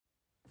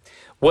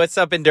What's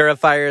up,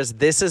 Endurifiers?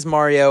 This is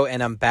Mario,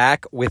 and I'm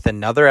back with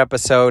another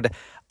episode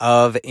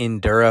of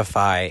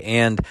Endurify.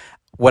 And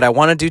what I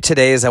want to do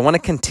today is I want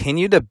to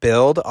continue to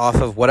build off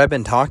of what I've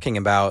been talking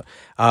about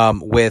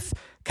with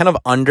kind of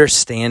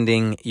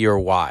understanding your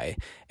why.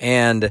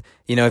 And,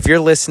 if you're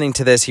listening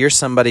to this, you're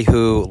somebody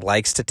who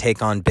likes to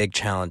take on big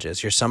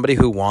challenges. You're somebody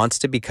who wants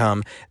to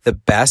become the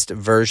best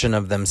version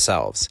of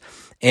themselves.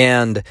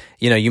 And,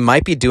 you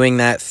might be doing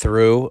that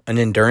through an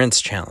endurance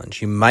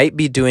challenge. You might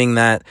be doing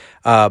that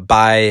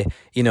by,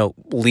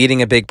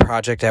 leading a big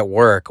project at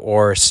work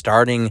or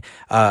starting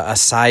a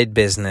side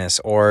business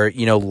or,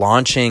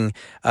 launching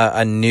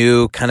a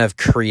new kind of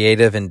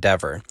creative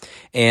endeavor.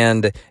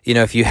 And,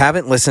 if you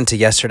haven't listened to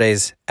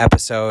yesterday's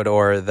episode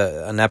or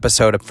an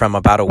episode from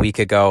about a week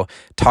ago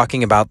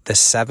talking about the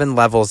 7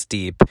 levels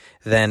deep,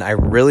 then I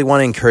really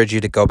want to encourage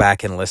you to go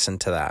back and listen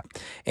to that.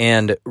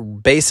 And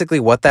basically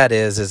what that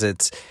is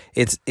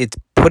it's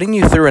putting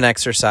you through an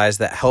exercise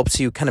that helps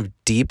you kind of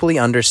deeply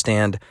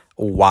understand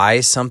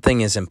why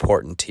something is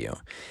important to you.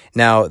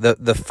 Now,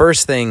 the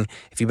first thing,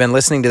 if you've been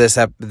listening to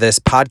this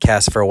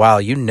podcast for a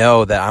while, you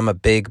know that I'm a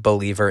big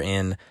believer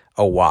in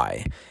a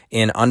why,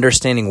 in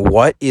understanding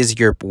what is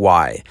your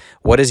why,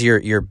 what is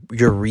your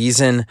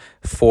reason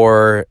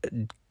for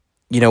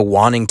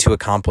wanting to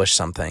accomplish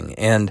something.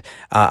 And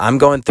I'm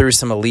going through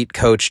some elite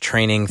coach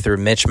training through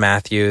Mitch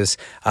Matthews.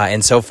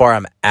 And so far,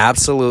 I'm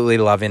absolutely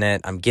loving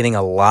it. I'm getting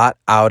a lot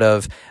out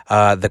of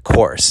the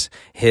course,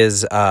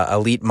 his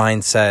elite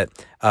mindset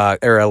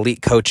or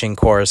elite coaching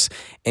course.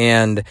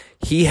 And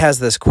he has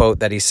this quote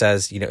that he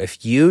says,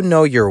 if you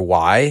know your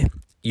why,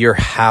 your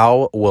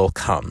how will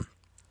come.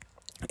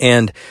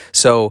 And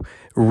so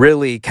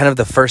really kind of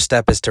the first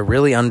step is to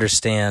really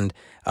understand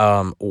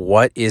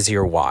what is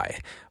your why.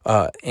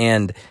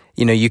 And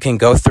you can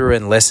go through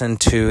and listen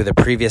to the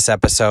previous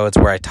episodes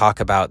where I talk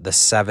about the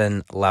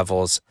 7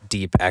 levels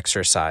deep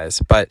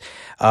exercise. But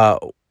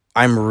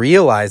I'm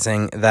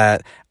realizing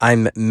that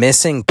I'm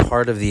missing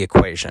part of the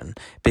equation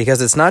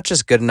because it's not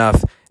just good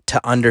enough to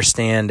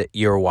understand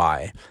your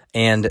why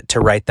and to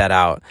write that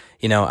out.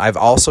 I've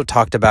also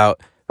talked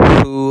about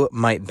who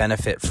might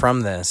benefit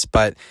from this,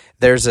 but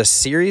there's a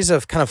series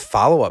of kind of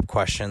follow-up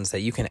questions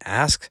that you can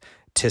ask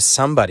to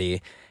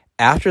somebody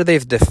after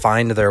they've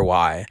defined their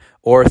why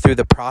or through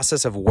the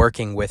process of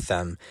working with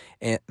them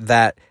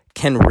that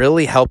can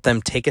really help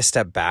them take a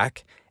step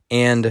back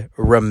and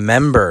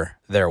remember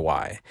their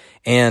why.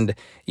 And,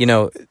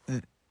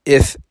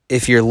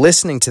 if you're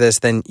listening to this,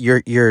 then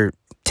you're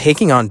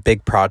taking on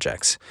big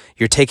projects.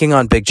 You're taking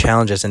on big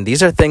challenges, and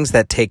these are things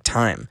that take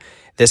time.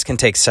 This can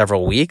take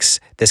several weeks.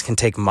 This can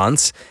take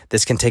months.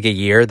 This can take a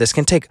year. This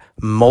can take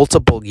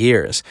multiple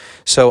years.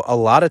 So a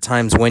lot of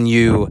times when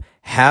you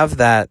have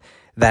that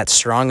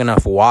strong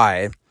enough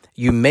why,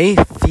 you may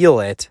feel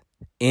it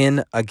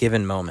in a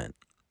given moment.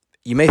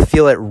 You may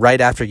feel it right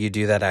after you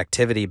do that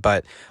activity,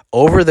 but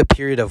over the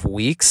period of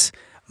weeks,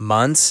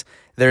 months,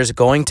 there's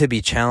going to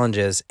be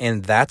challenges,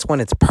 and that's when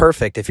it's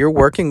perfect, if you're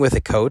working with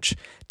a coach,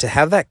 to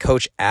have that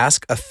coach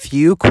ask a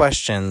few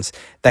questions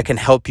that can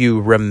help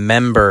you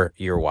remember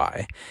your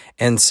why.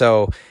 And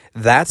so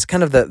that's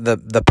kind of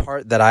the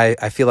part that I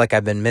feel like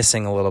I've been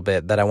missing a little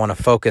bit, that I want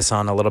to focus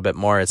on a little bit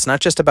more. It's not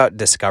just about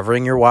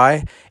discovering your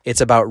why,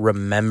 it's about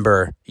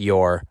remember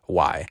your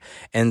why.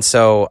 And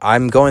so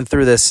I'm going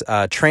through this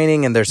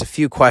training, and there's a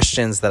few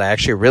questions that I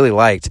actually really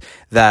liked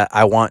that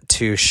I want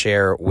to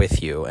share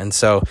with you. And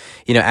so,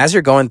 as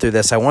you're going through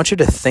this, I want you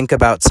to think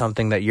about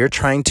something that you're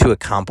trying to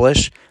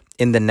accomplish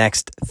in the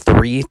next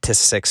 3 to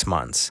 6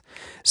 months.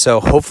 So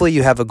hopefully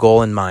you have a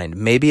goal in mind.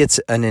 Maybe it's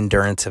an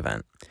endurance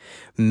event.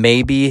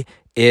 Maybe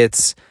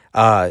it's,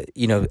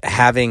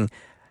 having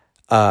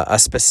a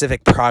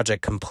specific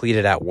project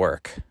completed at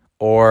work.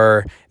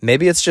 Or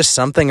maybe it's just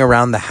something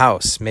around the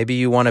house. Maybe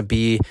you want to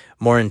be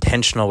more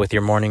intentional with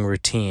your morning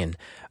routine,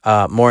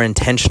 more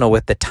intentional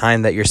with the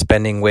time that you're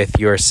spending with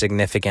your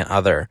significant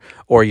other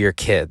or your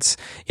kids.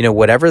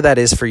 Whatever that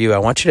is for you, I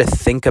want you to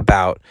think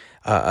about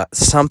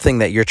something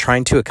that you're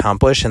trying to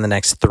accomplish in the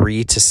next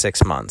 3 to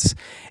 6 months.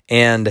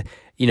 And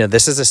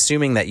this is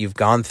assuming that you've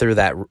gone through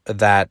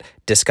that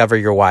discover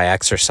your why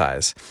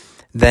exercise.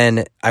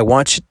 Then I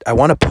want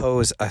to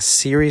pose a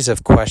series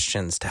of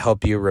questions to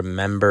help you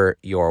remember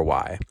your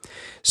why.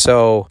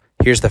 So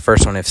here's the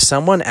first one. If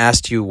someone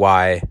asked you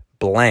why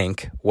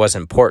blank was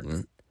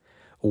important,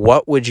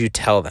 what would you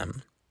tell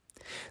them?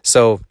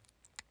 So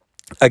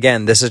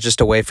again, this is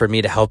just a way for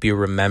me to help you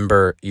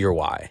remember your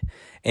why.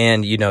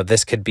 And,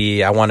 this could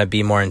be, I want to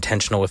be more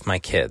intentional with my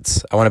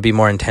kids. I want to be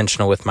more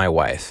intentional with my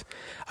wife.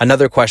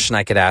 Another question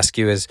I could ask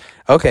you is,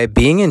 okay,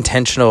 being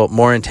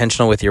more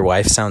intentional with your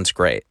wife sounds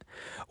great.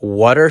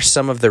 What are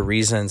some of the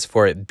reasons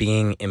for it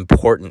being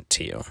important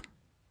to you?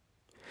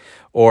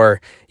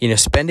 Or,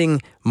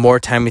 spending more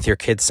time with your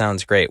kids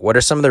sounds great. What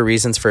are some of the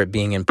reasons for it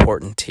being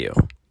important to you?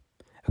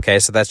 Okay,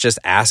 so that's just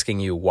asking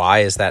you, why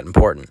is that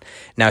important?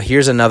 Now,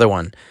 here's another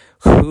one.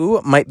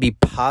 Who might be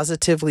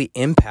positively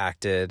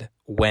impacted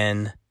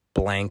when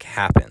blank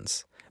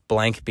happens?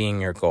 blank being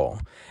your goal.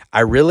 I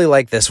really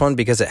like this one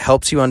because it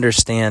helps you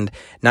understand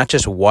not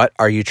just what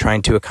are you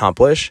trying to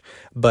accomplish,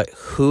 but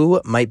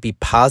who might be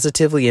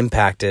positively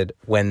impacted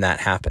when that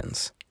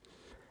happens.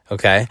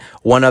 Okay.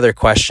 One other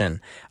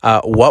question.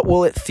 What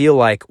will it feel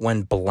like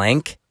when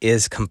blank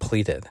is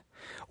completed?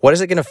 What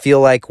is it going to feel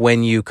like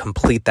when you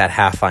complete that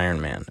half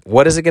Ironman?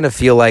 What is it going to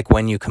feel like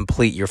when you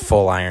complete your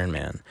full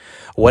Ironman?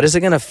 What is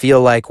it going to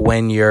feel like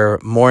when you're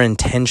more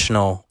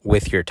intentional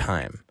with your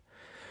time?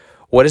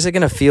 What is it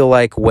going to feel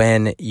like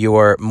when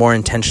you're more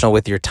intentional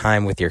with your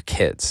time with your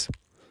kids?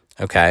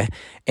 Okay.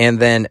 And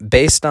then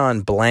based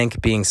on blank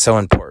being so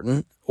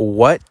important,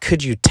 what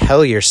could you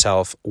tell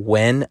yourself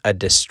when a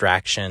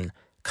distraction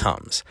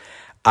comes?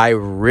 I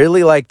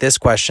really like this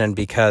question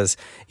because,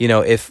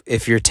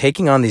 if you're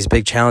taking on these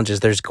big challenges,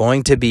 there's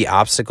going to be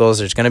obstacles.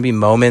 There's going to be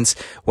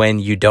moments when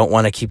you don't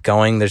want to keep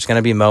going. There's going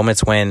to be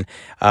moments when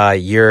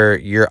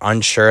you're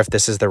unsure if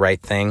this is the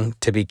right thing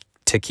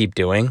to keep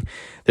doing.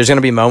 There's going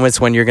to be moments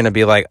when you're going to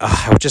be like,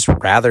 I would just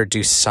rather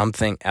do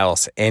something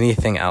else,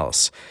 anything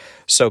else.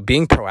 So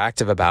being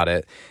proactive about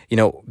it,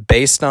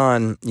 based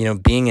on,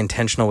 being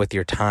intentional with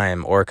your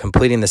time or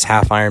completing this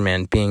half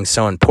Ironman being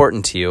so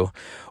important to you,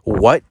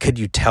 what could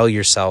you tell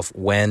yourself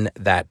when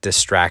that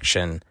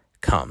distraction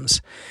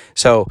comes?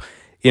 So,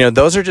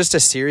 those are just a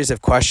series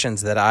of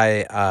questions that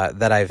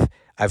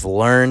I've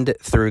learned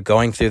through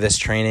going through this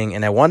training,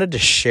 and I wanted to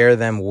share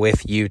them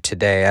with you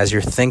today as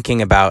you're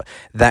thinking about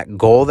that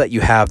goal that you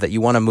have that you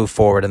want to move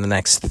forward in the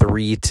next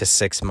 3 to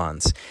 6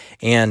 months.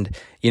 And,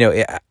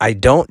 I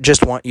don't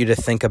just want you to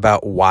think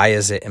about why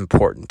is it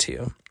important to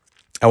you.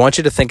 I want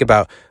you to think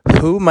about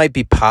who might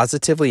be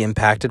positively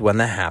impacted when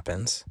that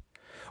happens.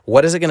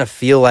 What is it going to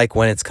feel like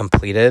when it's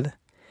completed?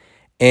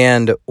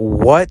 And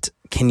what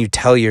can you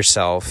tell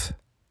yourself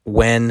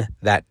when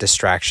that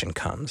distraction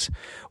comes?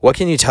 What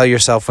can you tell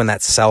yourself when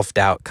that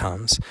self-doubt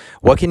comes?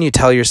 What can you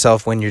tell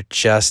yourself when you're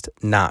just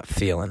not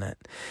feeling it?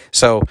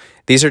 So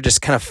these are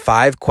just kind of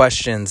 5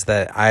 questions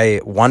that I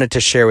wanted to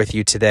share with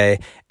you today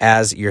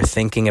as you're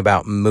thinking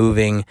about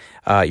moving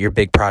your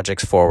big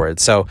projects forward.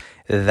 So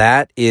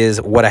that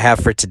is what I have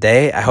for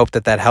today. I hope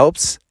that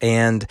helps.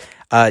 And,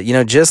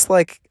 just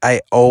like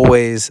I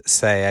always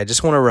say, I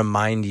just want to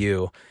remind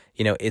you,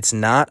 it's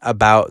not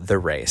about the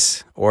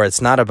race or it's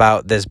not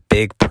about this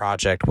big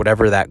project,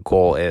 whatever that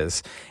goal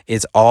is.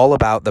 It's all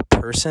about the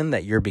person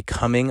that you're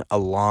becoming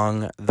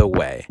along the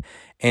way.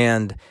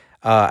 And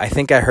I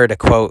think I heard a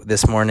quote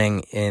this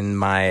morning in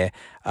my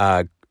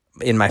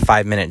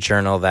 5-minute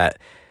journal that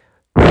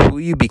who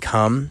you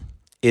become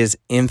is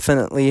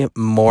infinitely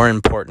more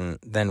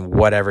important than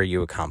whatever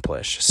you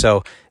accomplish.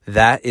 So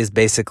that is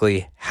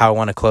basically how I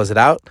want to close it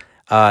out.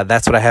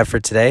 That's what I have for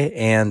today,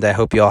 and I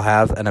hope you all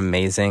have an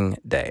amazing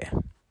day.